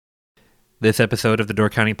This episode of the Door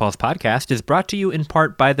County Pulse podcast is brought to you in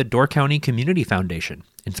part by the Door County Community Foundation,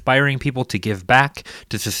 inspiring people to give back,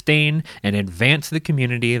 to sustain, and advance the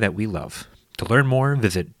community that we love. To learn more,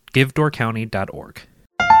 visit givedoorcounty.org.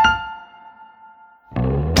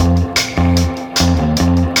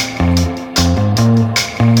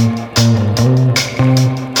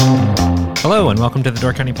 Hello, and welcome to the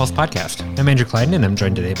Door County Pulse podcast. I'm Andrew Clyden, and I'm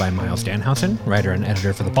joined today by Miles Danhausen, writer and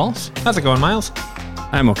editor for The Pulse. How's it going, Miles?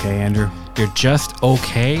 I'm okay, Andrew. You're just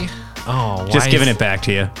okay? Oh, just giving it back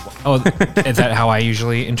to you. Oh, is that how I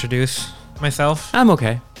usually introduce myself? I'm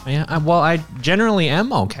okay. Yeah, I generally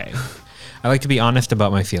am okay. I like to be honest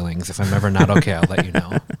about my feelings. If I'm ever not okay, I'll let you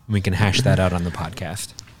know. We can hash that out on the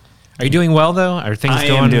podcast. Are you doing well, though? Are things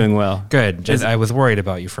going? I am doing well. Good. I was worried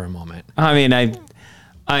about you for a moment. I mean,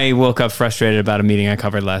 I woke up frustrated about a meeting I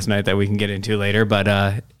covered last night that we can get into later. But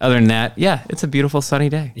other than that, yeah, it's a beautiful sunny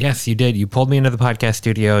day. Yes, you did. You pulled me into the podcast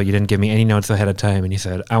studio. You didn't give me any notes ahead of time. And you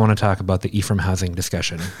said, I want to talk about the Ephraim housing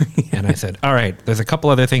discussion. And I said, all right, there's a couple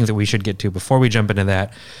other things that we should get to before we jump into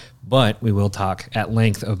that. But we will talk at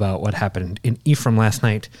length about what happened in Ephraim last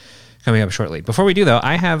night coming up shortly. Before we do, though,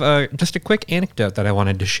 I have just a quick anecdote that I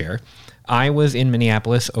wanted to share. I was in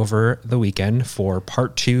Minneapolis over the weekend for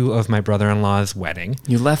part 2 of my brother-in-law's wedding.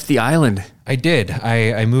 You left the island. I did.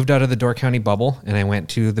 I moved out of the Door County bubble and I went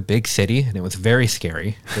to the big city, and it was very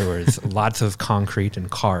scary. There was lots of concrete and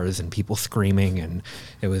cars and people screaming, and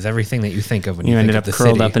it was everything that you think of when you think ended of up the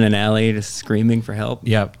curled city. up in an alley just screaming for help.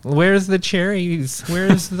 Yep. Where's the cherries?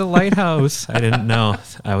 Where's the lighthouse? I didn't know.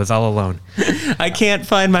 I was all alone. I can't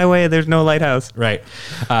find my way. There's no lighthouse. Right.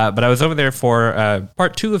 But I was over there for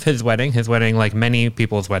part 2 of his wedding. His wedding, like many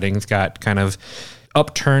people's weddings, got kind of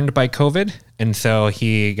upturned by COVID. And so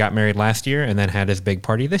he got married last year and then had his big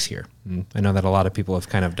party this year. And I know that a lot of people have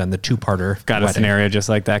kind of done the 2-parter. Got a scenario just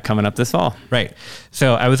like that coming up this fall. Right.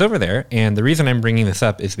 So I was over there, and the reason I'm bringing this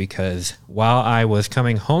up is because while I was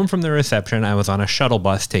coming home from the reception, I was on a shuttle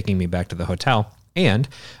bus taking me back to the hotel. And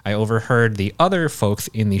I overheard the other folks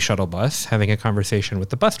in the shuttle bus having a conversation with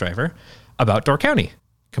the bus driver about Door County.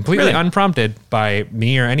 Completely Really? Unprompted by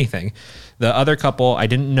me or anything. The other couple, I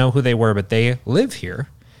didn't know who they were, but they live here.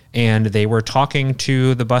 And they were talking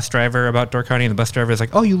to the bus driver about Door County. And the bus driver is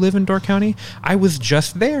like, oh, you live in Door County? I was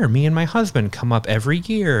just there. Me and my husband come up every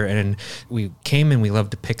year. And we came and we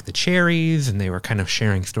loved to pick the cherries. And they were kind of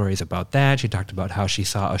sharing stories about that. She talked about how she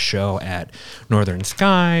saw a show at Northern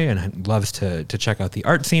Sky and loves to check out the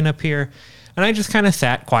art scene up here. And I just kind of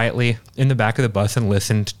sat quietly in the back of the bus and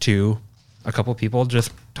listened to a couple people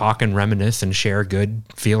just talk and reminisce and share good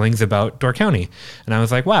feelings about Door County. And I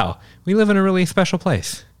was like, wow, we live in a really special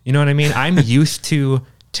place. You know what I mean? I'm used to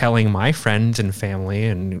telling my friends and family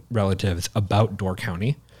and relatives about Door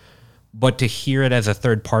County, but to hear it as a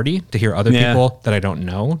third party, to hear other people that I don't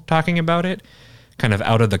know talking about it, kind of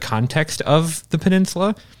out of the context of the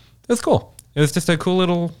peninsula, it was cool. It was just a cool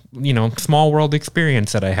little, small world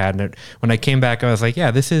experience that I had. And when I came back, I was like, yeah,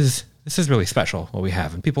 this is really special what we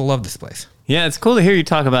have, and people love this place. Yeah, it's cool to hear you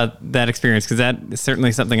talk about that experience, because that is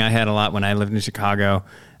certainly something I had a lot when I lived in Chicago,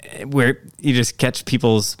 where you just catch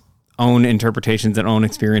people's own interpretations and own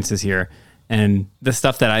experiences here. And the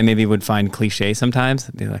stuff that I maybe would find cliche sometimes,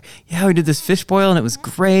 I'd be like, yeah, we did this fish boil and it was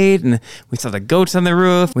great. And we saw the goats on the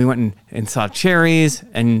roof. We went and saw cherries.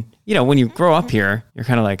 And, when you grow up here, you're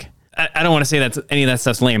kind of like, I don't want to say that any of that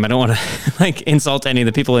stuff's lame. I don't want to insult any of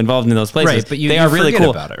the people involved in those places. Right, but they are really cool.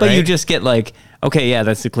 About it, but right? you just get like, okay, yeah,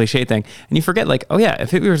 that's the cliche thing. And you forget like, oh yeah,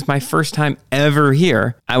 if it was my first time ever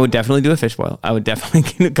here, I would definitely do a fish boil. I would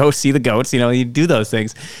definitely go see the goats. You do those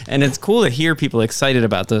things. And it's cool to hear people excited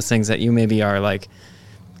about those things that you maybe are like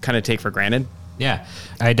kind of take for granted. Yeah,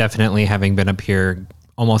 I definitely, having been up here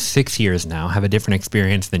almost 6 years now, have a different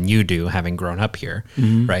experience than you do having grown up here,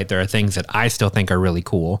 right? There are things that I still think are really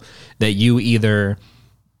cool that you either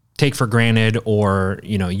take for granted or,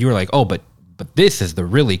 you're like, oh, but this is the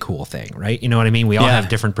really cool thing, right? You know what I mean? We all have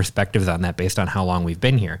different perspectives on that based on how long we've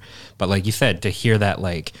been here. But like you said, to hear that,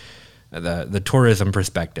 like the tourism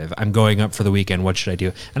perspective, I'm going up for the weekend, what should I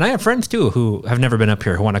do? And I have friends too who have never been up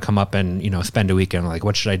here who want to come up and, spend a weekend, like,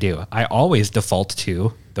 what should I do? I always default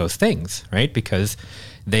to those things, right? Because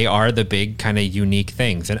they are the big kind of unique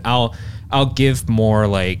things. And I'll give more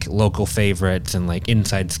like local favorites and like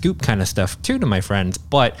inside scoop kind of stuff too to my friends.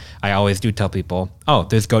 But I always do tell people, oh,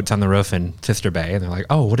 there's goats on the roof in Sister Bay. And they're like,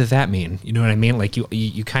 oh, what does that mean? You know what I mean? Like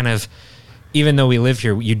you kind of, even though we live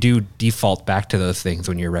here, you do default back to those things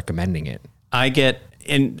when you're recommending it. I get,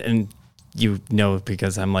 and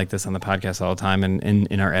because I'm like this on the podcast all the time and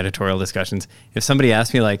in our editorial discussions, if somebody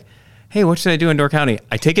asks me like, hey, what should I do in Door County?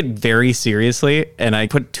 I take it very seriously, and I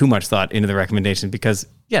put too much thought into the recommendation because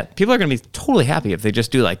Yeah, people are going to be totally happy if they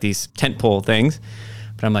just do like these tentpole things.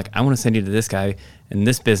 But I'm like, I want to send you to this guy in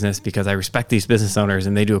this business because I respect these business owners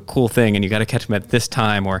and they do a cool thing and you got to catch them at this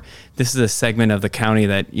time, or this is a segment of the county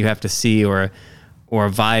that you have to see, or a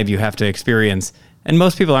vibe you have to experience. And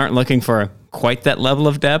most people aren't looking for quite that level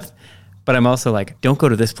of depth. But I'm also like, don't go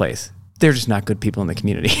to this place. They're just not good people in the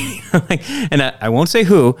community. And I won't say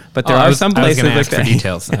who, but there are some places like that. For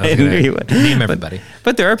details. I knew you would name everybody.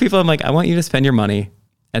 But there are people I'm like, I want you to spend your money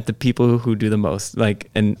at the people who do the most.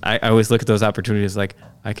 Like, and I always look at those opportunities like,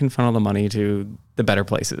 I can funnel the money to the better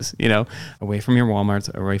places, away from your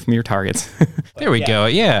Walmarts, away from your Targets. There we go.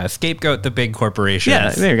 Yeah, scapegoat the big corporations.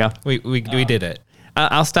 Yeah, there you go. We did it.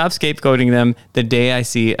 I'll stop scapegoating them the day I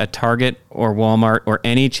see a Target or Walmart or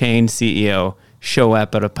any chain CEO show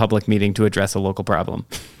up at a public meeting to address a local problem.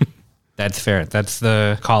 That's fair. That's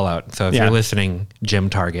the call out. So if you're listening, Jim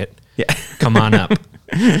Target, come on up.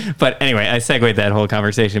 But anyway, I segued that whole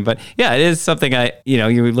conversation. But yeah, it is something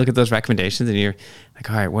you look at those recommendations and you're like,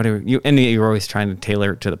 all right, what are you? And you're always trying to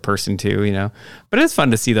tailor it to the person too, But it's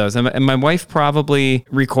fun to see those. And my wife probably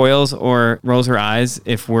recoils or rolls her eyes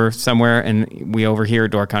if we're somewhere and we overhear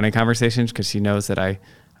Door County conversations because she knows that I'm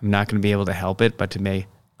not going to be able to help it, but to me,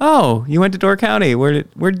 oh, you went to Door County. Where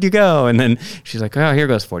did you go? And then she's like, oh, here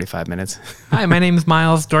goes 45 minutes. Hi, my name is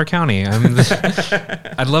Miles, Door County.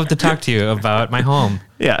 I'd love to talk to you about my home.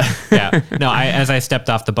 Yeah. Yeah. No, as I stepped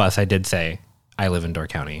off the bus, I did say, I live in Door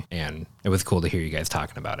County, and it was cool to hear you guys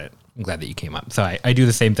talking about it. I'm glad that you came up. So I do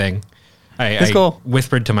the same thing. I cool.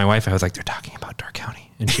 whispered to my wife, I was like, they're talking about Door County.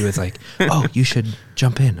 And she was like, oh, you should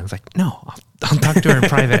jump in. I was like, no, I'll talk to her in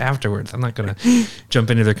private afterwards. I'm not going to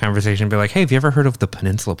jump into their conversation and be like, hey, have you ever heard of the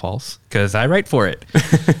Peninsula Pulse? Because I write for it.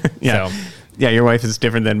 Yeah. So, yeah, your wife is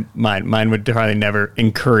different than mine. Mine would probably never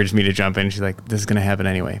encourage me to jump in. She's like, this is going to happen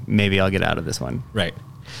anyway. Maybe I'll get out of this one. Right.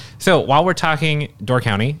 So while we're talking Door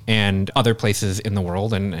County and other places in the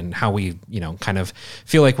world and how we, kind of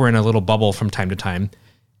feel like we're in a little bubble from time to time,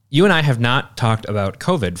 you and I have not talked about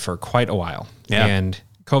COVID for quite a while. Yeah. And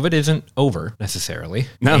COVID isn't over necessarily.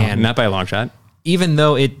 No, and not by a long shot. Even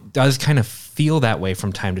though it does kind of feel that way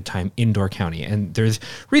from time to time in Door County. And there's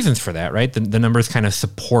reasons for that, right? The numbers kind of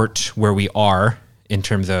support where we are in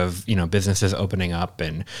terms of, businesses opening up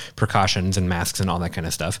and precautions and masks and all that kind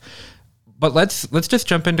of stuff. But let's just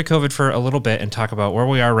jump into COVID for a little bit and talk about where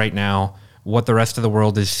we are right now, what the rest of the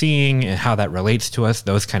world is seeing and how that relates to us,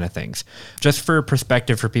 those kind of things. Just for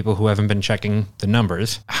perspective for people who haven't been checking the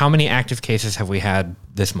numbers, how many active cases have we had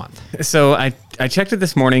this month? So I checked it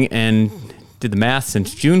this morning and did the math.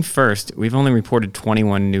 Since June 1st, we've only reported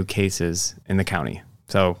 21 new cases in the county.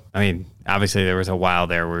 So, obviously there was a while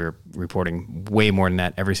there where we were reporting way more than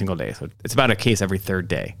that every single day. So it's about a case every third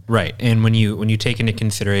day. Right. And when you take into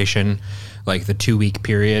consideration like the 2-week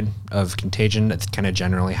period of contagion, that's kind of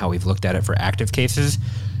generally how we've looked at it for active cases.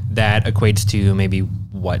 That equates to maybe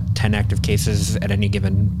 10 active cases at any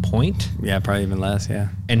given point? Yeah, probably even less, yeah.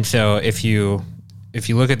 And so if you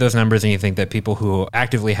look at those numbers and you think that people who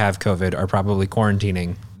actively have COVID are probably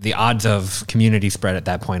quarantining, the odds of community spread at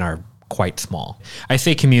that point are quite small. I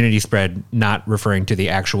say community spread, not referring to the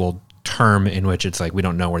actual term in which it's like we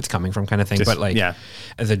don't know where it's coming from kind of thing, but like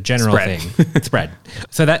as a general spread. thing, spread.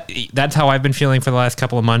 So that's how I've been feeling for the last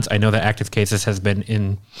couple of months. I know that active cases has been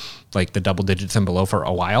in like the double digits and below for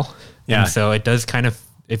a while. Yeah. And so it does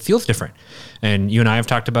it feels different. And you and I have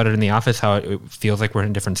talked about it in the office, how it feels like we're in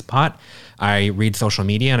a different spot. I read social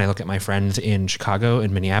media and I look at my friends in Chicago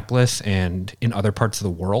and Minneapolis and in other parts of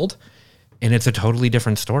the world. And it's a totally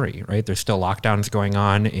different story, right? There's still lockdowns going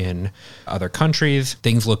on in other countries.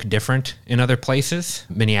 Things look different in other places.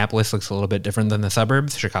 Minneapolis looks a little bit different than the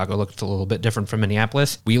suburbs. Chicago looks a little bit different from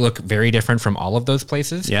Minneapolis. We look very different from all of those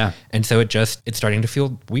places. Yeah. And so it's starting to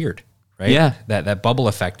feel weird, right? Yeah. That bubble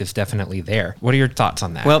effect is definitely there. What are your thoughts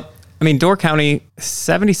on that? Well, Door County,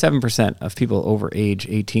 77% of people over age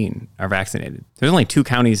 18 are vaccinated. There's only 2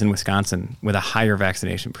 counties in Wisconsin with a higher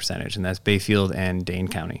vaccination percentage, and that's Bayfield and Dane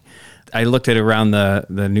County. I looked at around the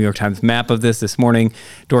New York Times map of this morning.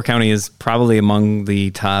 Door County is probably among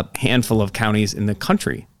the top handful of counties in the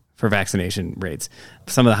country for vaccination rates.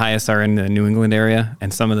 Some of the highest are in the New England area,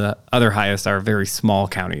 and some of the other highest are very small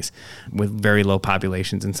counties with very low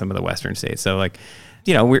populations in some of the western states. So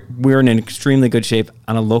we're in an extremely good shape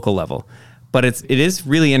on a local level. But it is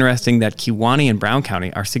really interesting that Kewaunee and Brown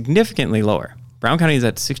County are significantly lower. Brown County is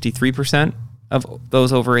at 63% of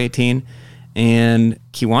those over 18, and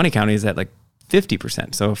Kewaunee County is at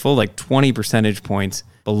 50%. So a full 20 percentage points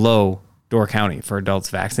below Door County for adults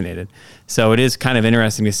vaccinated. So it is kind of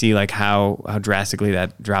interesting to see how drastically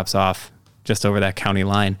that drops off just over that county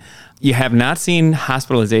line. You have not seen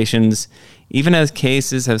hospitalizations even as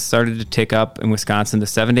cases have started to tick up in Wisconsin, the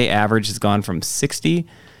 7-day average has gone from 60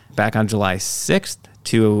 back on July 6th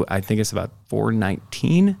to, I think it's about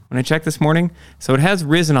 419 when I checked this morning. So it has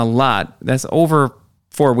risen a lot. That's over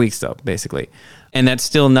 4 weeks though, basically. And that's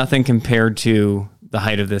still nothing compared to the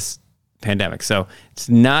height of this pandemic. So it's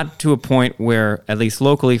not to a point where, at least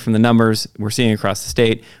locally from the numbers we're seeing across the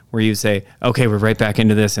state, where you say, okay, we're right back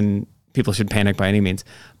into this and people should panic by any means.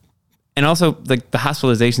 And also, the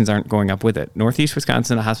hospitalizations aren't going up with it. Northeast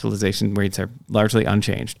Wisconsin, the hospitalization rates are largely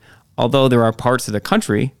unchanged. Although there are parts of the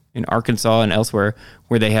country, in Arkansas and elsewhere,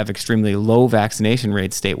 where they have extremely low vaccination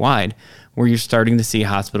rates statewide, where you're starting to see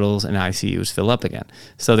hospitals and ICUs fill up again.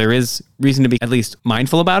 So there is reason to be at least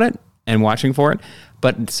mindful about it and watching for it,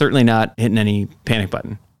 but certainly not hitting any panic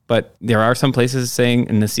button. But there are some places saying,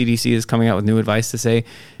 and the CDC is coming out with new advice to say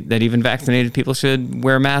that even vaccinated people should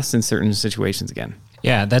wear masks in certain situations again.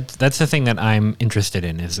 Yeah, that's the thing that I'm interested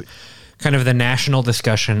in, is kind of the national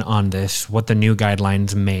discussion on this, what the new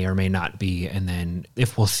guidelines may or may not be, and then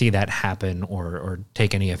if we'll see that happen or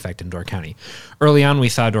take any effect in Door County. Early on, we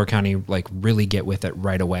saw Door County like really get with it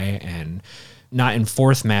right away and not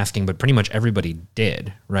enforce masking, but pretty much everybody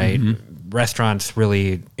did, right? Mm-hmm. Restaurants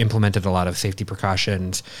really implemented a lot of safety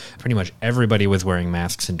precautions. Pretty much everybody was wearing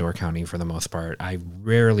masks in Door County for the most part. I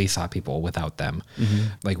rarely saw people without them. Mm-hmm.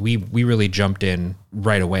 Like we really jumped in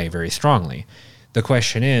right away very strongly. The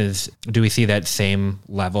question is, do we see that same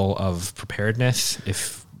level of preparedness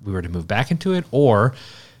if we were to move back into it, or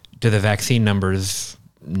do the vaccine numbers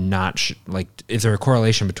not is there a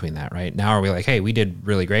correlation between that, right? Now are we like, hey, we did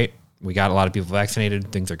really great. We got a lot of people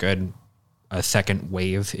vaccinated. Things are good. A second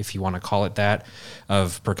wave, if you want to call it that,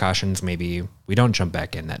 of precautions, maybe we don't jump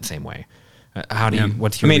back in that same way.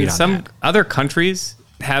 What's your read on some that? Other countries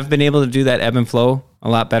have been able to do that ebb and flow a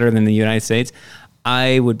lot better than the United States.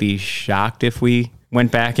 I would be shocked if we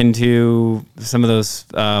went back into some of those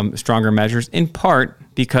stronger measures, in part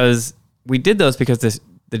because we did those because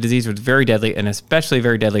the disease was very deadly, and especially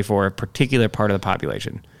very deadly for a particular part of the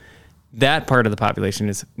population. That part of the population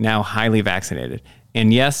is now highly vaccinated.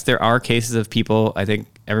 And yes, there are cases of people, I think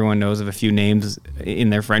everyone knows of a few names in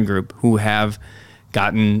their friend group, who have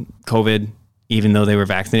gotten COVID even though they were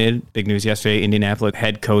vaccinated. Big news yesterday, Indianapolis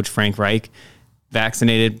head coach Frank Reich,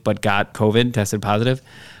 vaccinated but got COVID, tested positive.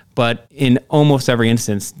 But in almost every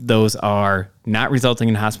instance, those are not resulting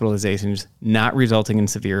in hospitalizations, not resulting in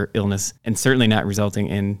severe illness, and certainly not resulting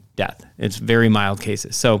in death. It's very mild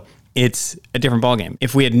cases. So it's a different ballgame.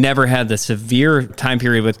 If we had never had the severe time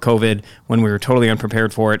period with COVID when we were totally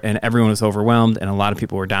unprepared for it and everyone was overwhelmed and a lot of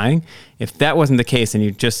people were dying, if that wasn't the case and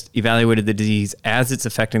you just evaluated the disease as it's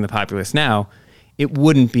affecting the populace now, it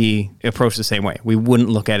wouldn't be approached the same way. We wouldn't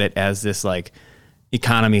look at it as this like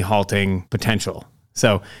economy halting potential.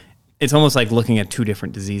 So it's almost like looking at two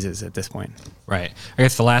different diseases at this point. Right. I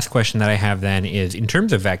guess the last question that I have then is, in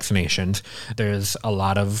terms of vaccinations, there's a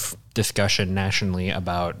lot of discussion nationally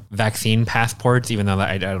about vaccine passports, even though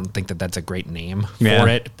I don't think that that's a great name for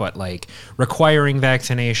it, but like requiring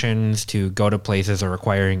vaccinations to go to places or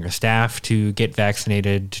requiring your staff to get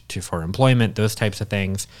vaccinated for employment, those types of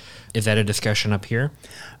things. Is that a discussion up here?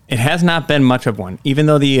 It has not been much of one, even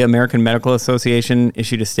though the American Medical Association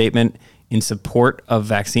issued a statement in support of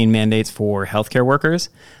vaccine mandates for healthcare workers.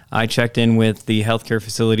 I checked in with the healthcare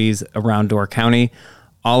facilities around Door County.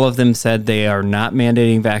 All of them said they are not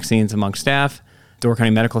mandating vaccines among staff. Door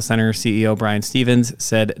County Medical Center CEO Brian Stevens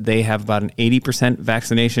said they have about an 80%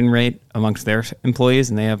 vaccination rate amongst their employees,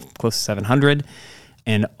 and they have close to 700.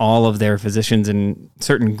 And all of their physicians and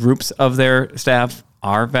certain groups of their staff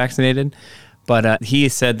are vaccinated. But he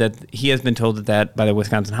said that he has been told that by the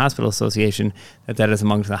Wisconsin Hospital Association that is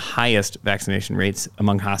among the highest vaccination rates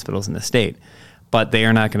among hospitals in the state. But they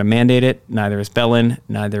are not going to mandate it. Neither is Bellin,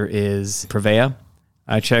 neither is Prevea.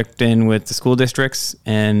 I checked in with the school districts,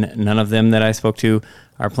 and none of them that I spoke to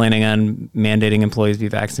are planning on mandating employees be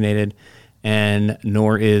vaccinated, and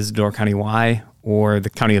nor is Door County Y or the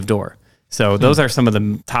County of Door. So those are some of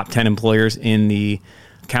the top 10 employers in the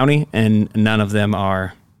county, and none of them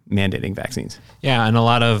are mandating vaccines. Yeah, and a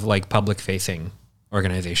lot of like public-facing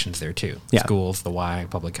organizations there too. Yeah. Schools, the Y,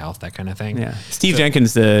 public health, that kind of thing. Yeah. Steve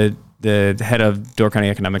Jenkins, the head of Door County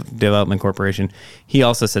Economic Development Corporation, he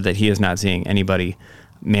also said that he is not seeing anybody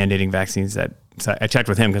mandating vaccines. So I checked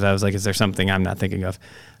with him because I was like, is there something I'm not thinking of?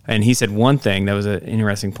 And he said one thing that was an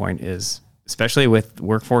interesting point is, especially with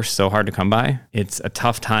workforce so hard to come by, it's a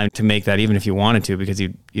tough time to make that even if you wanted to, because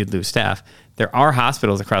you'd lose staff. There are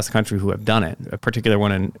hospitals across the country who have done it. A particular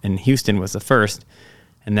one in Houston was the first,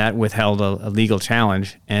 and that withheld a legal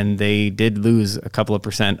challenge, and they did lose a couple of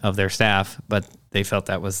 % of their staff, but they felt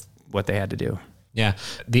that was what they had to do. Yeah.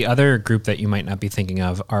 The other group that you might not be thinking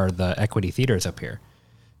of are the equity theaters up here.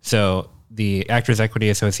 So the Actors Equity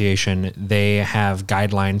Association, they have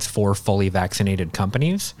guidelines for fully vaccinated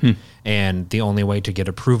companies. And the only way to get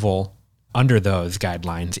approval under those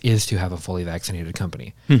guidelines is to have a fully vaccinated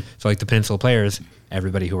company. So like the Peninsula Players,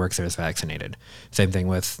 everybody who works there is vaccinated. Same thing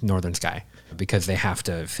with Northern Sky, because they have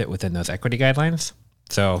to fit within those equity guidelines.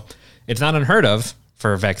 So it's not unheard of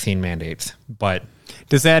for vaccine mandates, but...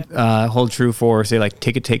 Does that hold true for, say, like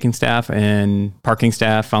ticket-taking staff and parking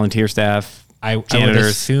staff, volunteer staff, I would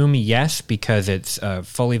assume yes, because it's a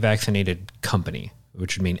fully vaccinated company,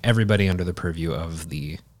 which would mean everybody under the purview of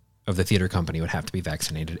the theater company would have to be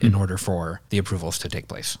vaccinated in order for the approvals to take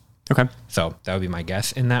place. Okay. So that would be my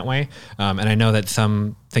guess in that way. And I know that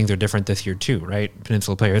some things are different this year too, right?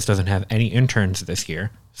 Peninsula Players doesn't have any interns this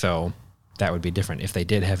year, so that would be different. If they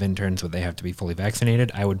did have interns, would they have to be fully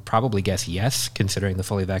vaccinated? I would probably guess yes, considering the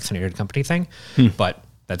fully vaccinated company thing, but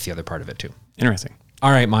that's the other part of it too. Interesting.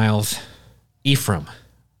 All right, Miles. Ephraim.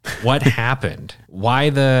 What happened?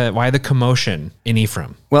 Why the commotion in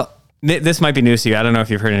Ephraim? Well, this might be news to you. I don't know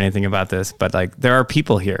if you've heard anything about this, but like there are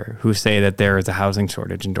people here who say that there is a housing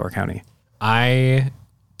shortage in Door County. I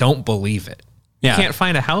don't believe it. Yeah. You can't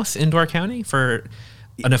find a house in Door County for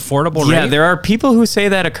an affordable rate? Yeah, there are people who say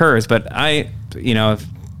that occurs, but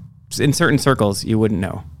in certain circles, you wouldn't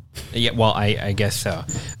know. Yeah, well, I guess so.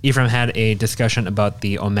 Ephraim had a discussion about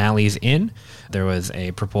the O'Malley's Inn. There was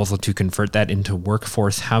a proposal to convert that into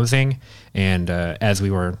workforce housing. And as we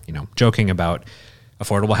were, joking about,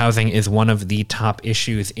 affordable housing is one of the top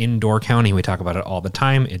issues in Door County. We talk about it all the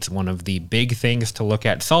time. It's one of the big things to look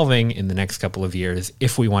at solving in the next couple of years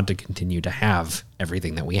if we want to continue to have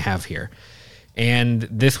everything that we have here. And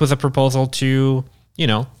this was a proposal to,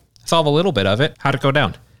 solve a little bit of it. How'd it go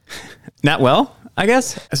down? Not well, I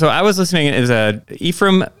guess. So I was listening. It was a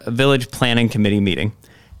Ephraim Village Planning Committee meeting.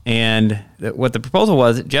 And what the proposal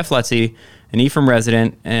was, Jeff Lutzy, an Ephraim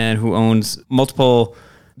resident and who owns multiple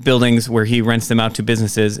buildings where he rents them out to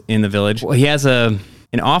businesses in the village. Well, he has an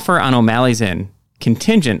offer on O'Malley's Inn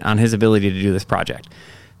contingent on his ability to do this project.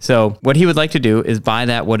 So what he would like to do is buy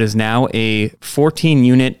that what is now a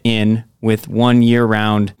 14-unit inn with 1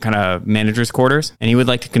 year-round kind of manager's quarters. And he would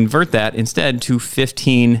like to convert that instead to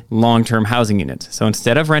 15 long-term housing units. So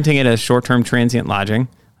instead of renting it as short-term transient lodging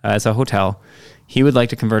as a hotel, he would like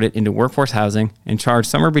to convert it into workforce housing and charge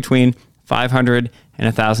somewhere between $500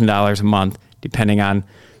 and $1,000 a month, depending on,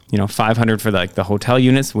 $500 for the hotel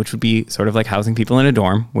units, which would be sort of like housing people in a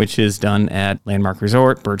dorm, which is done at Landmark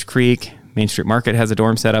Resort, Birch Creek. Main Street Market has a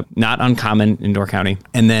dorm setup, not uncommon in Door County.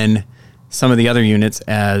 And then some of the other units,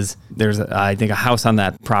 as there's, I think, a house on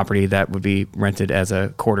that property that would be rented as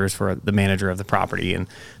a quarters for the manager of the property. And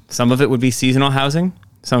some of it would be seasonal housing.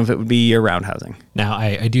 Some of it would be year-round housing. Now,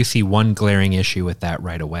 I do see one glaring issue with that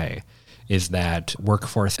right away, is that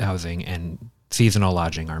workforce housing and seasonal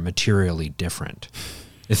lodging are materially different.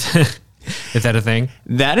 Is that a thing?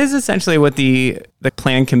 That is essentially what the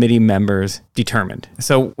plan committee members determined.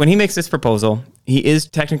 So when he makes this proposal, he is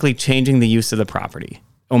technically changing the use of the property.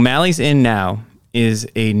 O'Malley's Inn now is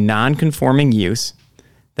a non-conforming use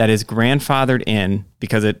that is grandfathered in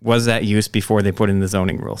because it was that use before they put in the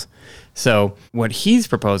zoning rules. So what he's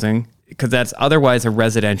proposing, because that's otherwise a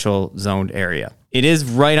residential zoned area. It is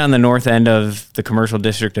right on the north end of the commercial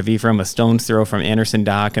district of Ephraim, a stone's throw from Anderson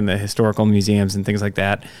Dock and the historical museums and things like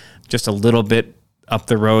that. Just a little bit up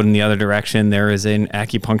the road in the other direction, there is an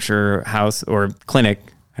acupuncture house or clinic.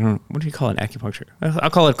 I don't know, what do you call it, acupuncture? I'll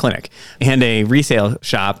call it clinic. And a resale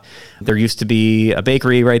shop. There used to be a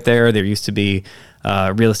bakery right there. There used to be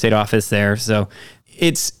a real estate office there. So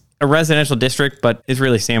it's a residential district, but is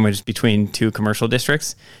really sandwiched between two commercial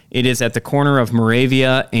districts. It is at the corner of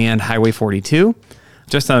Moravia and Highway 42,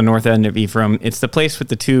 just on the north end of Ephraim. It's the place with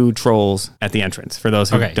the two trolls at the entrance, for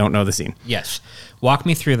those who don't know the scene. Yes. Walk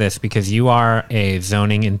me through this, because you are a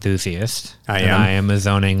zoning enthusiast. I am. And I am a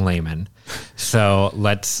zoning layman. So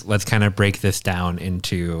let's kind of break this down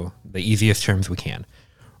into the easiest terms we can.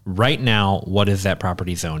 Right now, what is that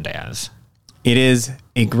property zoned as? It is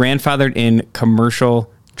a grandfathered in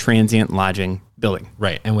commercial transient lodging building.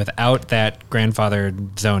 Right. And without that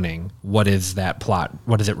grandfathered zoning, what is that plot?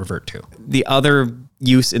 What does it revert to? The other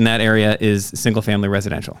use in that area is single family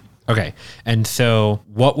residential. Okay. And so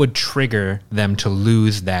what would trigger them to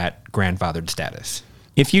lose that grandfathered status?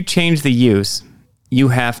 If you change the use, you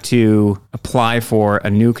have to apply for a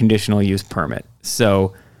new conditional use permit.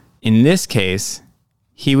 So in this case,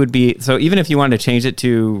 he would be, so even if you wanted to change it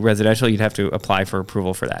to residential, you'd have to apply for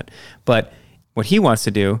approval for that. But what he wants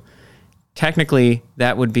to do, technically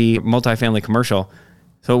that would be multifamily commercial.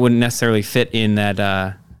 So it wouldn't necessarily fit in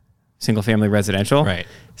that single family residential. Right.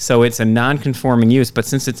 So it's a non-conforming use, but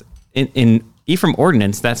since it's in Ephraim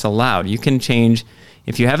ordinance, that's allowed. You can change,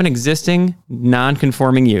 if you have an existing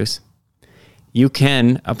non-conforming use, you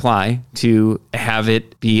can apply to have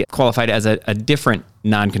it be qualified as a different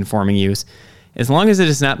non-conforming use, as long as it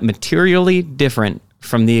is not materially different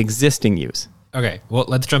from the existing use. Okay, well,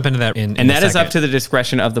 let's jump into that in And a that is second. up to the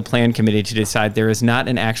discretion of the plan committee to decide. There is not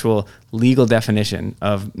an actual legal definition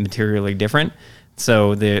of materially different.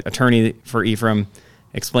 So the attorney for Ephraim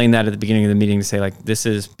explained that at the beginning of the meeting to say, like, this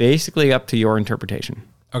is basically up to your interpretation.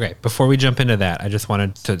 Okay, before we jump into that, I just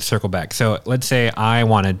wanted to circle back. So let's say I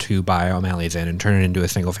wanted to buy O'Malley's Inn and turn it into a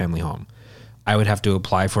single-family home. I would have to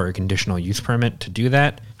apply for a conditional use permit to do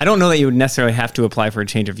that. I don't know that you would necessarily have to apply for a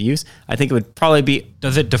change of use. I think it would probably be,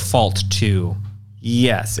 Does it default to...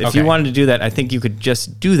 yes. If Okay. you wanted to do that, I think you could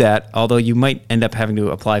just do that, although you might end up having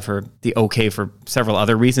to apply for the okay for several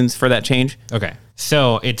other reasons for that change. Okay,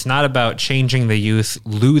 so it's not about changing the use,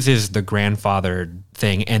 loses the grandfathered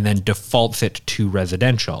thing, and then defaults it to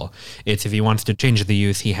residential. It's if he wants to change the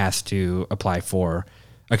use, he has to apply for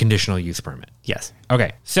a conditional use permit. Yes.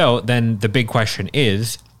 Okay, so then the big question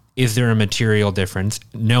is there a material difference,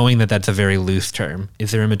 knowing that that's a very loose term,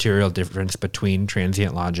 is there a material difference between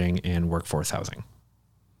transient lodging and workforce housing?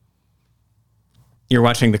 You're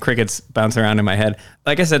watching the crickets bounce around in my head.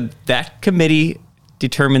 Like I said, that committee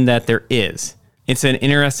determined that there is. It's an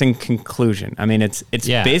interesting conclusion. I mean, it's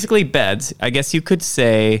Yeah. basically beds. I guess you could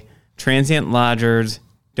say transient lodgers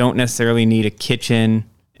don't necessarily need a kitchen,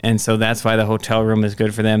 and so that's why the hotel room is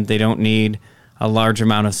good for them. They don't need a large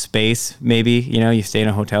amount of space, maybe. You know, you stay in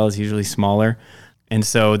a hotel is usually smaller. And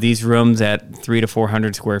so these rooms at 300 to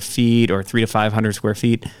 400 square feet or 300 to 500 square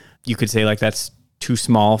feet, you could say like that's too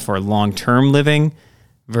small for long-term living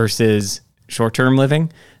versus short-term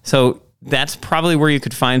living. So that's probably where you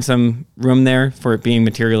could find some room there for it being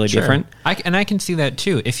materially different. I can see that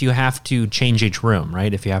too. If you have to change each room,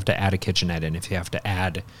 right? If you have to add a kitchenette in, if you have to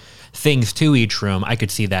add things to each room, I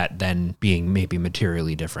could see that then being maybe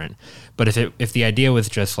materially different. But if the idea was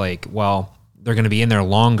just like, well, they're going to be in there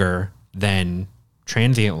longer than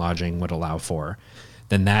transient lodging would allow for,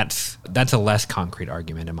 then that's a less concrete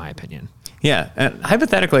argument in my opinion. Yeah.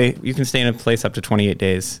 Hypothetically, you can stay in a place up to 28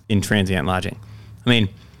 days in transient lodging. I mean,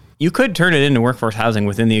 you could turn it into workforce housing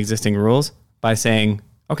within the existing rules by saying,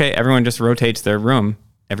 okay, everyone just rotates their room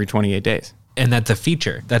every 28 days. And that's a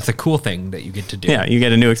feature. That's a cool thing that you get to do. Yeah, you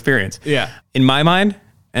get a new experience. Yeah. In my mind,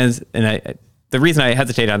 the reason I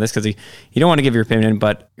hesitate on this, because you don't want to give your opinion,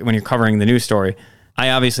 but when you're covering the news story,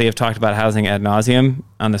 I obviously have talked about housing ad nauseum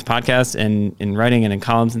on this podcast and in writing and in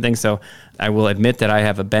columns and things. So I will admit that I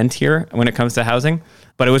have a bent here when it comes to housing.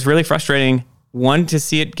 But it was really frustrating, one, to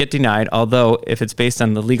see it get denied, although if it's based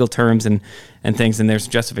on the legal terms and things and there's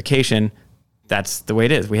justification, that's the way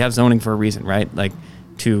it is. We have zoning for a reason, right? Like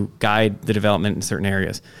to guide the development in certain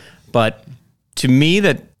areas. But to me,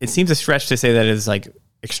 that it seems a stretch to say that it is like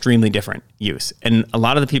extremely different use. And a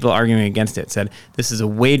lot of the people arguing against it said, this is a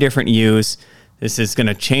way different use. This is going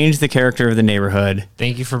to change the character of the neighborhood.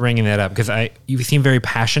 Thank you for bringing that up, because you seem very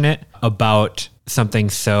passionate about something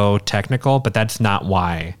so technical, but that's not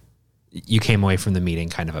why you came away from the meeting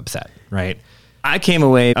kind of upset, right? I came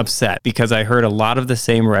away upset because I heard a lot of the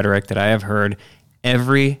same rhetoric that I have heard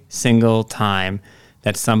every single time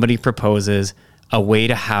that somebody proposes a way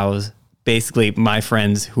to house basically my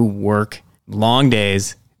friends who work long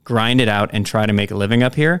days, grind it out, and try to make a living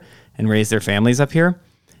up here and raise their families up here.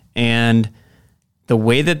 And the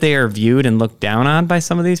way that they are viewed and looked down on by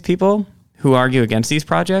some of these people who argue against these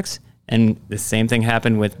projects, and the same thing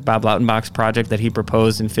happened with Bob Lautenbach's project that he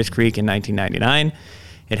proposed in Fish Creek in 1999.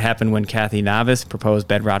 It happened when Kathy Navis proposed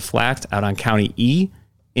Bedrot Flats out on County E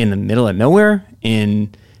in the middle of nowhere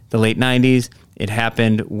in the late 90s. It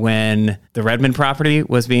happened when the Redmond property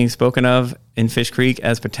was being spoken of in Fish Creek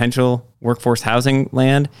as potential workforce housing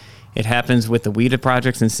land. It happens with the WIDA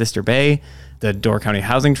projects in Sister Bay, the Door County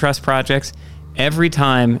Housing Trust projects. Every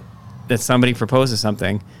time that somebody proposes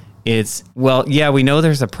something, it's, well, yeah, we know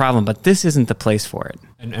there's a problem, but this isn't the place for it.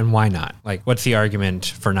 And why not? Like, what's the argument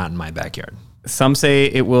for not in my backyard? Some say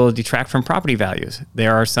it will detract from property values.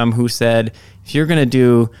 There are some who said, if you're going to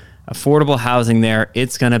do affordable housing there,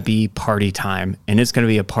 it's going to be party time, and it's going to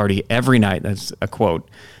be a party every night. That's a quote.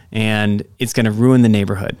 And it's going to ruin the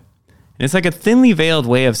neighborhood. And it's like a thinly veiled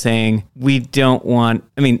way of saying we don't want,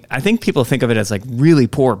 I mean, I think people think of it as like really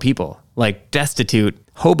poor people, like destitute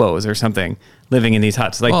hobos or something living in these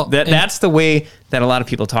huts. Like that's the way that a lot of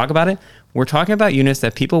people talk about it. We're talking about units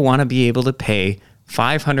that people want to be able to pay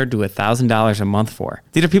 $500 to $1,000 a month for.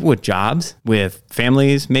 These are people with jobs, with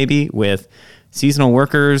families, maybe with seasonal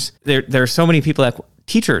workers. There are so many people, that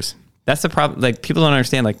teachers, That's the problem. Like, people don't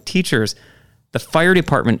understand, like, teachers, the fire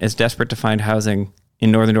department is desperate to find housing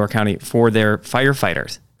in Northern Door County for their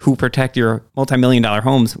firefighters who protect your multi-million-dollar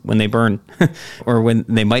homes when they burn or when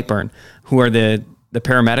they might burn, who are the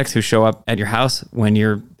paramedics who show up at your house when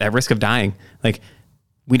you're at risk of dying. Like,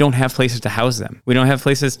 we don't have places to house them. We don't have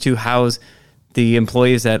places to house the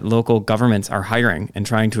employees that local governments are hiring and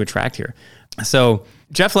trying to attract here. So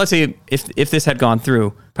Jeff Letsey, if this had gone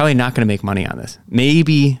through, probably not going to make money on this.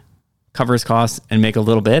 Maybe cover his costs and make a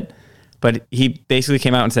little bit. But he basically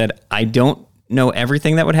came out and said, I don't know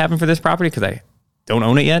everything that would happen for this property because I don't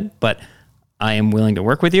own it yet, but I am willing to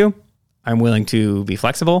work with you. I'm willing to be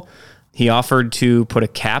flexible. He offered to put a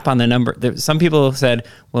cap on the number. Some people have said,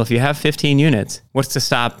 well, if you have 15 units, what's to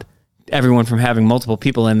stop everyone from having multiple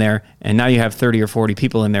people in there? And now you have 30 or 40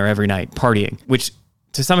 people in there every night partying, which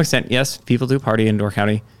to some extent, yes, people do party in Door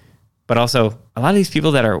County, but also a lot of these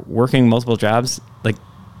people that are working multiple jobs, like,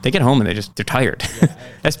 they get home and they're tired,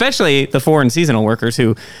 especially the foreign seasonal workers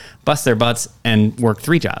who bust their butts and work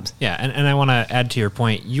 3 jobs. Yeah. And I want to add to your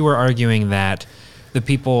point. You were arguing that the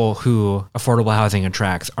people who affordable housing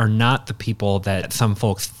attracts are not the people that some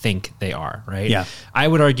folks think they are, right? Yeah. I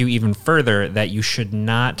would argue even further that you should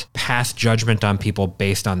not pass judgment on people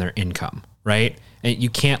based on their income, right? And you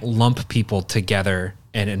can't lump people together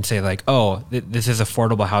and say like, oh, this is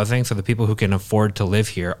affordable housing, so the people who can afford to live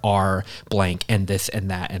here are blank and this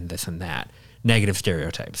and that and this and that. Negative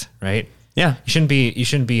stereotypes, right? Yeah. You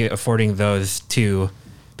shouldn't be affording those to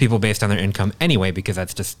people based on their income anyway, because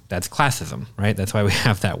that's classism, right? That's why we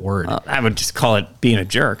have that word. I would just call it being a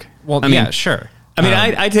jerk. Well, yeah, sure. I mean,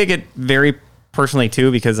 I take it very personally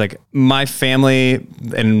too, because like my family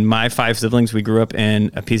and my 5 siblings, we grew up in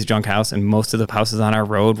a piece of junk house, and most of the houses on our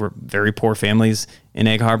road were very poor families in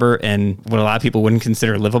Egg Harbor and what a lot of people wouldn't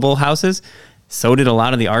consider livable houses. So did a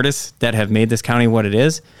lot of the artists that have made this county what it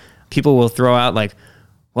is. People will throw out like,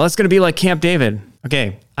 well, it's going to be like Camp David.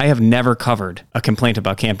 Okay, I have never covered a complaint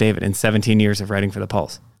about Camp David in 17 years of writing for The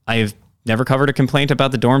Pulse. I have never covered a complaint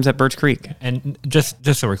about the dorms at Birch Creek. And just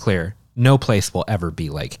so we're clear, no place will ever be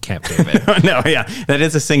like Camp David. No, yeah, that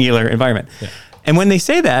is a singular environment. Yeah. And when they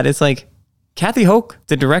say that, it's like, Kathy Hoke,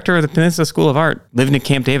 the director of the Peninsula School of Art, lived in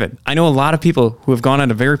Camp David. I know a lot of people who have gone on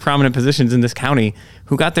to very prominent positions in this county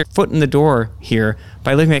who got their foot in the door here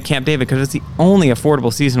by living at Camp David because it's the only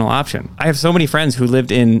affordable seasonal option. I have so many friends who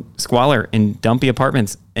lived in squalor in dumpy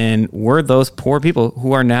apartments and were those poor people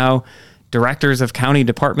who are now directors of county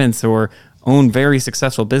departments or own very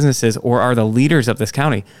successful businesses or are the leaders of this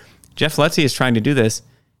county. Jeff Letsey is trying to do this.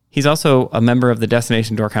 He's also a member of the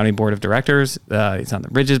Destination Door County Board of Directors. He's on the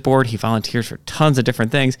Ridges Board. He volunteers for tons of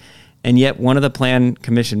different things. And yet one of the Plan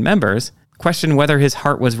Commission members questioned whether his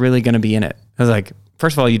heart was really going to be in it. I was like,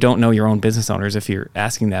 first of all, you don't know your own business owners if you're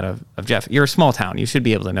asking that of Jeff. You're a small town. You should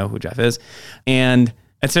be able to know who Jeff is. And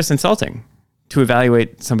it's just insulting to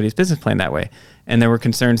evaluate somebody's business plan that way. And there were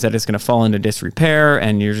concerns that it's going to fall into disrepair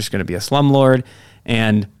and you're just going to be a slumlord.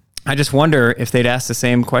 And I just wonder if they'd ask the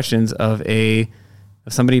same questions of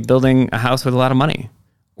somebody building a house with a lot of money,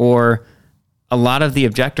 or a lot of the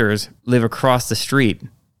objectors live across the street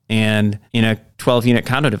and in a 12-unit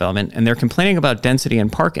condo development, and they're complaining about density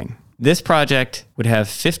and parking. This project would have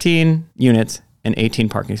 15 units and 18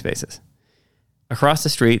 parking spaces. Across the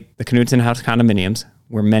street, the Knudsen House condominiums,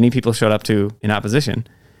 where many people showed up to in opposition,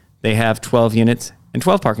 they have 12 units and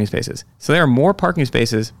 12 parking spaces. So there are more parking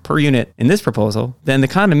spaces per unit in this proposal than the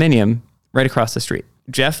condominium right across the street.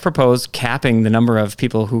 Jeff proposed capping the number of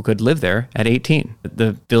people who could live there at 18.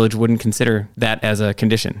 The village wouldn't consider that as a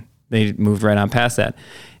condition. They moved right on past that.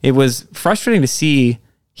 It was frustrating to see,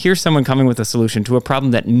 here's someone coming with a solution to a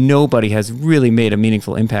problem that nobody has really made a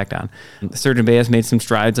meaningful impact on. Sturgeon Bay has made some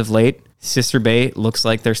strides of late. Sister Bay looks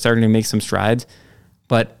like they're starting to make some strides,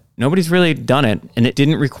 but nobody's really done it, and it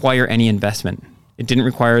didn't require any investment. It didn't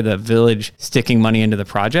require the village sticking money into the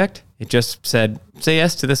project. It just said, say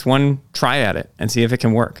yes to this one, try at it and see if it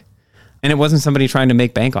can work. And it wasn't somebody trying to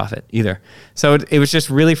make bank off it either. So it was just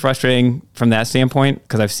really frustrating from that standpoint,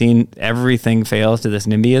 because I've seen everything fail to this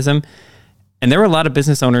NIMBYism. And there were a lot of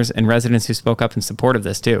business owners and residents who spoke up in support of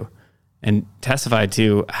this too, and testified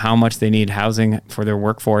to how much they need housing for their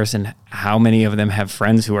workforce and how many of them have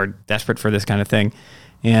friends who are desperate for this kind of thing.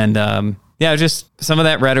 And just some of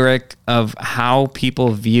that rhetoric of how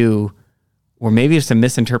people view, or maybe it's a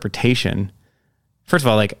misinterpretation. First of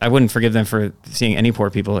all, like, I wouldn't forgive them for seeing any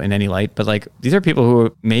poor people in any light, but like, these are people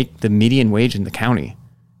who make the median wage in the county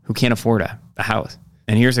who can't afford a house.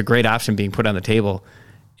 And here's a great option being put on the table.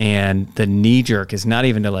 And the knee jerk is not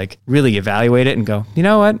even to like really evaluate it and go, you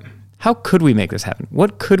know what? How could we make this happen?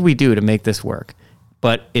 What could we do to make this work?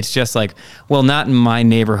 But it's just like, well, not in my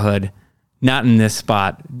neighborhood. not in this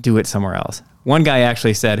spot, do it somewhere else. One guy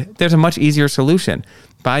actually said, there's a much easier solution.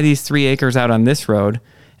 Buy these 3 acres out on this road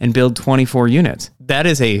and build 24 units. That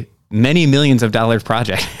is a many millions of dollars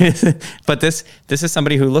project. But this is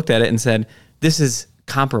somebody who looked at it and said, this is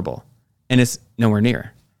comparable, and it's nowhere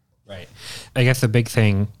near. Right. I guess the big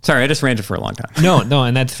thing... Sorry, I just ranted for a long time. No,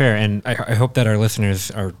 and that's fair. And I hope that our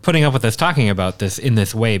listeners are putting up with us talking about this in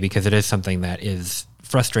this way, because it is something that is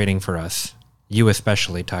frustrating for us, you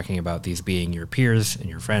especially, talking about these being your peers and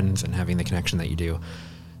your friends and having the connection that you do.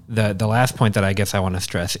 The last point that I guess I want to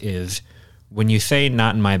stress is when you say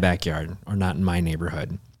not in my backyard or not in my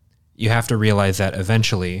neighborhood, you have to realize that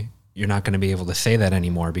eventually you're not going to be able to say that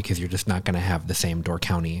anymore, because you're just not going to have the same Door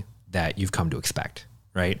County that you've come to expect,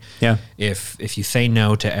 right? Yeah. If you say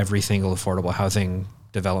no to every single affordable housing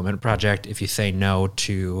development project, if you say no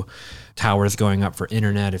to towers going up for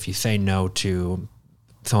internet, if you say no to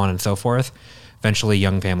so on and so forth, eventually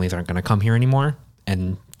young families aren't going to come here anymore.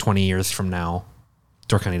 And 20 years from now,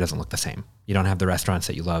 Door County doesn't look the same. You don't have the restaurants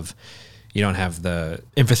that you love. You don't have the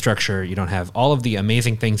infrastructure. You don't have all of the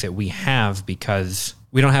amazing things that we have, because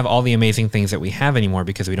we don't have all the amazing things that we have anymore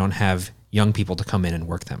because we don't have young people to come in and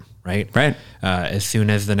work them, right? Right. As soon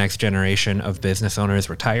as the next generation of business owners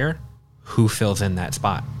retire, who fills in that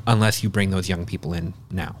spot? Unless you bring those young people in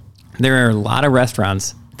now. There are a lot of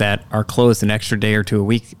restaurants that are closed an extra day or 2 a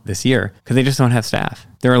week this year because they just don't have staff.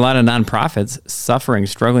 There are a lot of nonprofits suffering,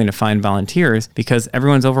 struggling to find volunteers because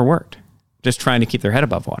everyone's overworked, just trying to keep their head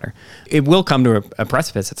above water. It will come to a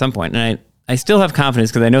precipice at some point. And I still have confidence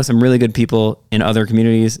because I know some really good people in other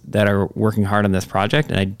communities that are working hard on this project.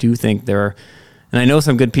 And I do think and I know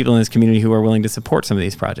some good people in this community who are willing to support some of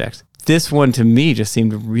these projects. This one to me just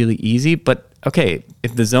seemed really easy, but okay,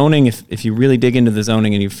 if the zoning, if you really dig into the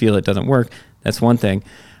zoning and you feel it doesn't work, that's one thing.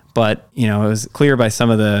 But, it was clear by some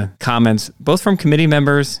of the comments, both from committee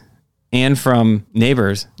members and from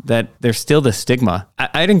neighbors, that there's still the stigma.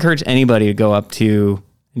 I'd encourage anybody to go up to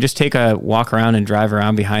and just take a walk around and drive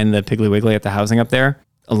around behind the Piggly Wiggly at the housing up there.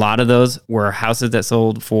 A lot of those were houses that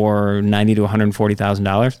sold for $90,000 to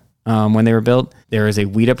 $140,000 when they were built. There is a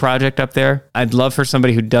WIDA project up there. I'd love for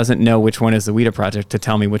somebody who doesn't know which one is the WIDA project to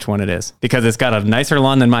tell me which one it is, because it's got a nicer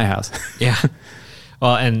lawn than my house. Yeah.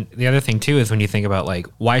 Well, and the other thing too is when you think about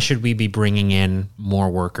why should we be bringing in more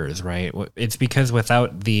workers, right? It's because we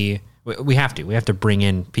have to bring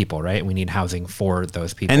in people, right? We need housing for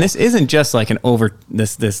those people. And this isn't just like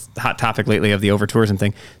this hot topic lately of the over tourism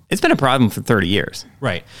thing. It's been a problem for 30 years.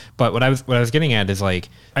 Right. But what I was getting at is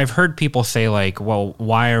I've heard people say well,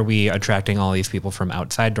 why are we attracting all these people from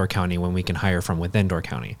outside Door County when we can hire from within Door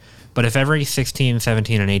County? But if every 16,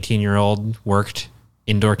 17, and 18-year-old worked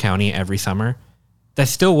in Door County every summer, that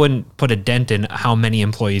still wouldn't put a dent in how many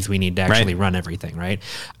employees we need to actually run everything, right?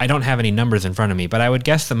 I don't have any numbers in front of me, but I would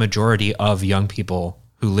guess the majority of young people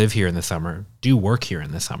who live here in the summer do work here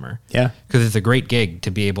in the summer. Yeah. Because it's a great gig to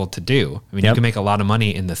be able to do. I mean, you can make a lot of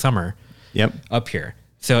money in the summer up here.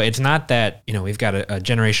 So it's not that, we've got a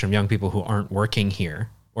generation of young people who aren't working here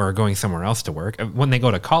or are going somewhere else to work. When they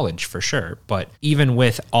go to college, for sure. But even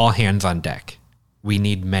with all hands on deck, we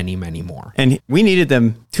need many, many more. And we needed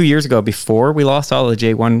them 2 years ago before we lost all the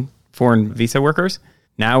J1 foreign visa workers.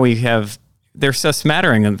 Now there's a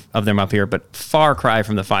smattering of them up here, but far cry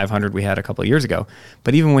from the 500 we had a couple of years ago.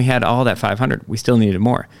 But even when we had all that 500, we still needed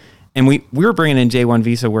more. And we were bringing in J1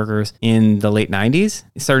 visa workers in the late 90s,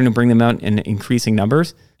 starting to bring them out in increasing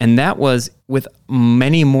numbers. And that was with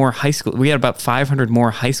many more high school. We had about 500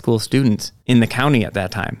 more high school students in the county at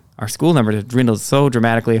that time. Our school numbers had dwindled so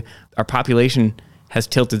dramatically. Our population has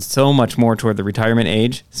tilted so much more toward the retirement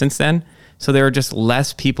age since then. So there are just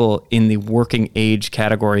less people in the working age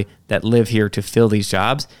category that live here to fill these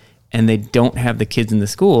jobs, and they don't have the kids in the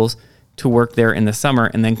schools to work there in the summer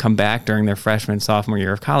and then come back during their freshman, sophomore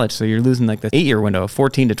year of college. So you're losing the 8-year window of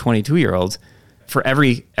 14 to 22-year-olds. For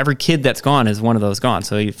every kid that's gone is one of those gone.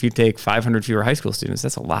 So if you take 500 fewer high school students,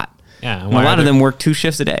 that's a lot. Yeah, and a lot of them work 2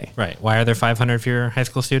 shifts a day. Right. Why are there 500 fewer high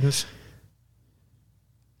school students?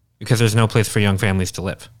 Because there's no place for young families to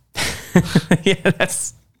live.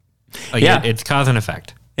 It's cause and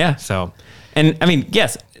effect. Yeah. So, and I mean,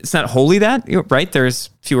 yes, it's not wholly that, right?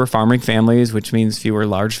 There's fewer farming families, which means fewer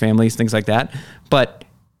large families, things like that. But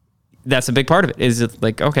that's a big part of it. Is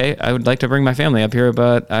it okay, I would like to bring my family up here,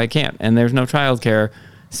 but I can't, and there's no childcare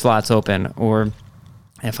slots open. Or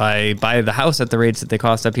if I buy the house at the rates that they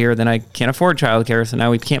cost up here, then I can't afford childcare. So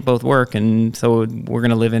now we can't both work, and so we're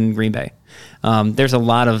going to live in Green Bay. There's a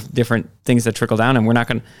lot of different things that trickle down, and we're not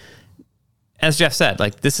going to, as Jeff said,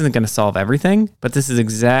 this isn't going to solve everything, but this is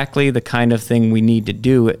exactly the kind of thing we need to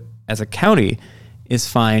do as a county, is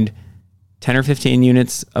find 10 or 15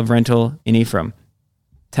 units of rental in Ephraim,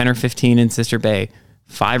 10 or 15 in Sister Bay,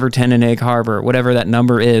 5 or 10 in Egg Harbor, whatever that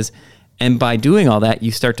number is. And by doing all that,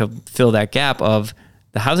 you start to fill that gap of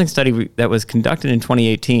the housing study that was conducted in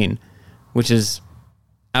 2018, which is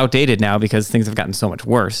outdated now because things have gotten so much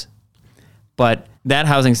worse. But that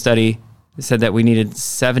housing study said that we needed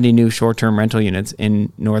 70 new short-term rental units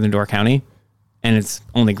in northern Door County, and it's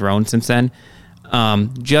only grown since then,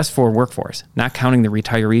 just for workforce, not counting the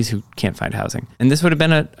retirees who can't find housing. And this would have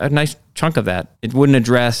been a nice chunk of that. It wouldn't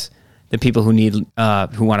address the people who need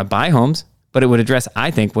who want to buy homes, but it would address,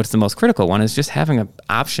 I think, what's the most critical one is just having an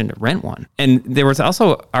option to rent one. And there was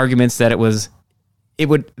also arguments that it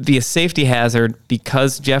would be a safety hazard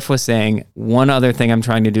because Jeff was saying one other thing I'm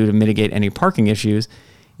trying to do to mitigate any parking issues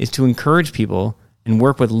is to encourage people and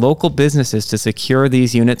work with local businesses to secure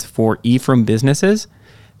these units for Ephraim businesses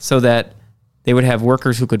so that they would have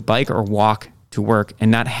workers who could bike or walk to work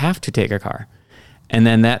and not have to take a car. And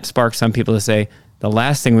then that sparked some people to say, the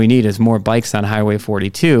last thing we need is more bikes on Highway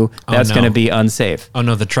 42. That's going to be unsafe. Oh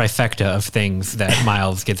no, the trifecta of things that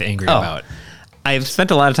Miles gets angry about. I've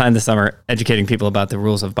spent a lot of time this summer educating people about the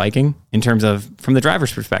rules of biking in terms of from the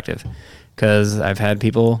driver's perspective, because I've had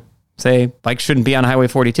people say bikes shouldn't be on Highway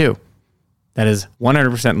 42. That is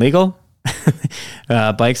 100% legal.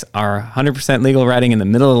 Bikes are 100% legal riding in the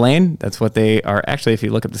middle of the lane. That's what they are. Actually, if you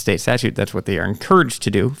look up the state statute, that's what they are encouraged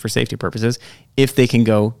to do for safety purposes if they can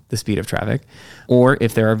go the speed of traffic or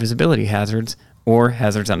if there are visibility hazards or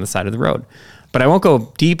hazards on the side of the road. But I won't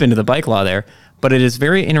go deep into the bike law there, but it is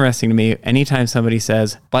very interesting to me anytime somebody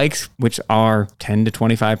says bikes, which are 10 to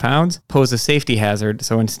 25 pounds, pose a safety hazard.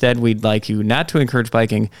 So instead, we'd like you not to encourage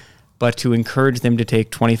biking, but to encourage them to take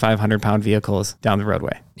 2,500-pound vehicles down the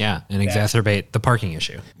roadway. Yeah, and exacerbate the parking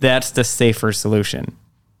issue. That's the safer solution.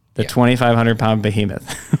 The 2,500-pound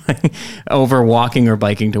behemoth over walking or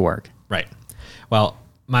biking to work. Right. Well,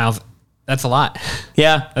 Miles, that's a lot.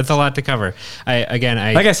 Yeah. That's a lot to cover. Like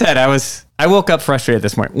I said, I woke up frustrated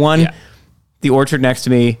this morning. One, the orchard next to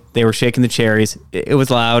me, they were shaking the cherries. It was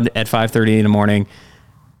loud at 5:30 in the morning.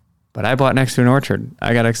 But I bought next to an orchard.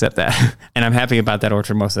 I got to accept that. And I'm happy about that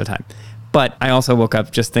orchard most of the time. But I also woke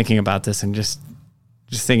up just thinking about this and just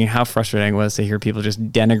thinking how frustrating it was to hear people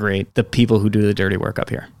just denigrate the people who do the dirty work up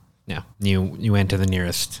here. Yeah. You went to the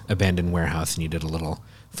nearest abandoned warehouse and you did a little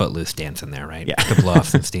Footloose dance in there, right? Yeah. To blow off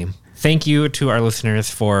some steam. Thank you to our listeners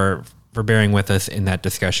for bearing with us in that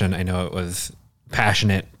discussion. I know it was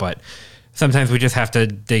passionate, but sometimes we just have to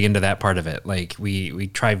dig into that part of it. Like we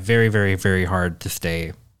try very, very, very hard to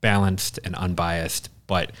stay balanced and unbiased,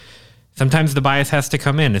 but sometimes the bias has to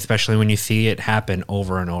come in, especially when you see it happen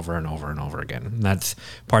over and over and over and over again. And that's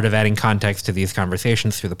part of adding context to these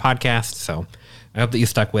conversations through the podcast. So I hope that you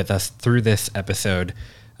stuck with us through this episode,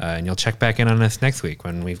 and you'll check back in on us next week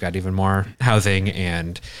when we've got even more housing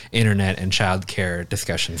and internet and childcare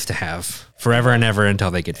discussions to have forever and ever until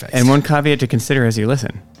they get fixed. And one caveat to consider as you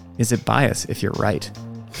listen, is it bias if you're right?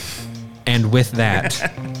 And with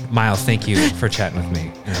that, Miles, thank you for chatting with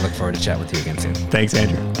me, and I look forward to chatting with you again soon. Thanks,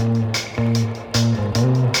 Andrew.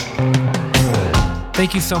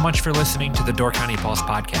 Thank you so much for listening to the Door County Pulse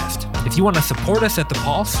podcast. If you want to support us at the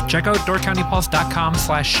Pulse, check out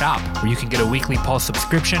doorcountypulse.com/shop, where you can get a weekly Pulse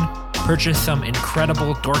subscription, purchase some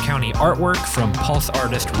incredible Door County artwork from Pulse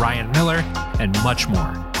artist Ryan Miller, and much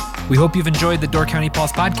more. We hope you've enjoyed the Door County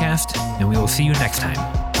Pulse podcast, and we will see you next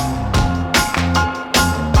time.